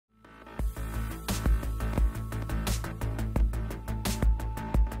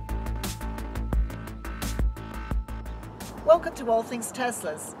Welcome to All Things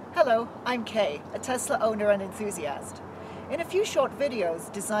Teslas. Hello, I'm Kay, a Tesla owner and enthusiast. In a few short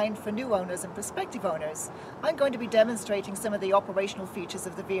videos designed for new owners and prospective owners, I'm going to be demonstrating some of the operational features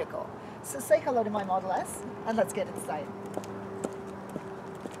of the vehicle. So say hello to my Model S and let's get inside.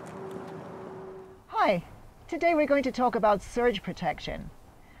 Hi, today we're going to talk about surge protection.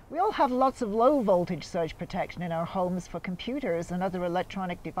 We all have lots of low voltage surge protection in our homes for computers and other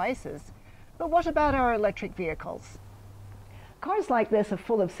electronic devices. But what about our electric vehicles? Cars like this are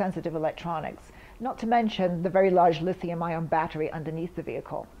full of sensitive electronics, not to mention the very large lithium-ion battery underneath the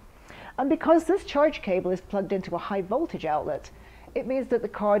vehicle. And because this charge cable is plugged into a high voltage outlet, it means that the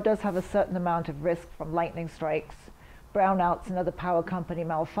car does have a certain amount of risk from lightning strikes, brownouts and other power company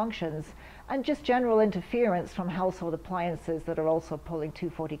malfunctions, and just general interference from household appliances that are also pulling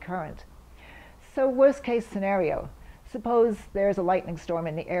 240 current. So worst case scenario, suppose there's a lightning storm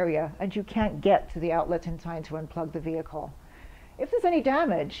in the area and you can't get to the outlet in time to unplug the vehicle. If there's any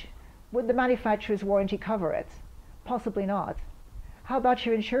damage, would the manufacturer's warranty cover it? Possibly not. How about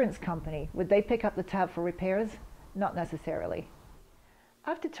your insurance company? Would they pick up the tab for repairs? Not necessarily.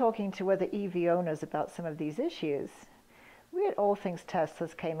 After talking to other EV owners about some of these issues, we at All Things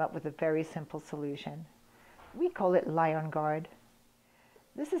Teslas came up with a very simple solution. We call it Lion Guard.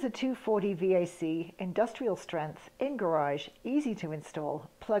 This is a 240 VAC, industrial strength, in garage, easy to install,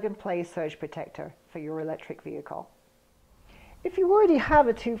 plug-and-play surge protector for your electric vehicle. If you already have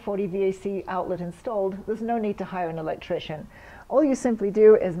a 240 VAC outlet installed, there's no need to hire an electrician. All you simply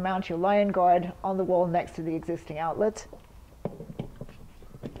do is mount your Lion Guard on the wall next to the existing outlet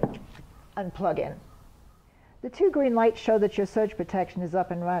and plug in. The two green lights show that your surge protection is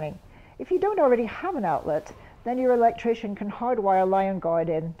up and running. If you don't already have an outlet, then your electrician can hardwire Lion Guard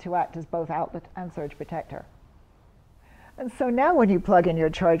in to act as both outlet and surge protector. And so now when you plug in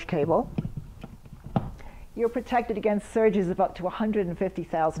your charge cable, you're protected against surges of up to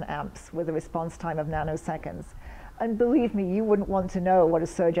 150,000 amps with a response time of nanoseconds. And believe me, you wouldn't want to know what a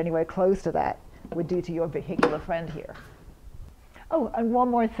surge anywhere close to that would do to your vehicular friend here. Oh, and one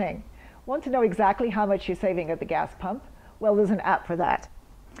more thing. Want to know exactly how much you're saving at the gas pump? Well, there's an app for that.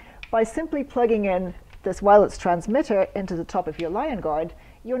 By simply plugging in this wireless transmitter into the top of your Lion Guard,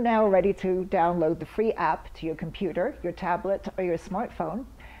 you're now ready to download the free app to your computer, your tablet, or your smartphone.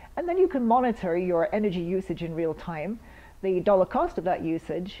 And then you can monitor your energy usage in real time, the dollar cost of that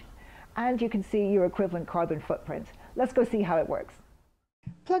usage, and you can see your equivalent carbon footprint. Let's go see how it works.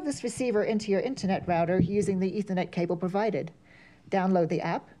 Plug this receiver into your internet router using the Ethernet cable provided. Download the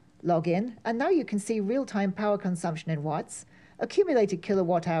app, log in, and now you can see real-time power consumption in watts, accumulated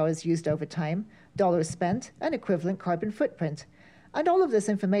kilowatt hours used over time, dollars spent, and equivalent carbon footprint. And all of this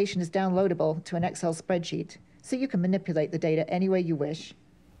information is downloadable to an Excel spreadsheet, so you can manipulate the data any way you wish.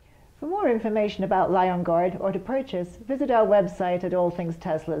 For more information about Lion Guard or to purchase, visit our website at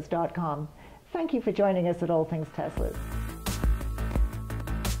allthingsteslas.com. Thank you for joining us at All Things Teslas.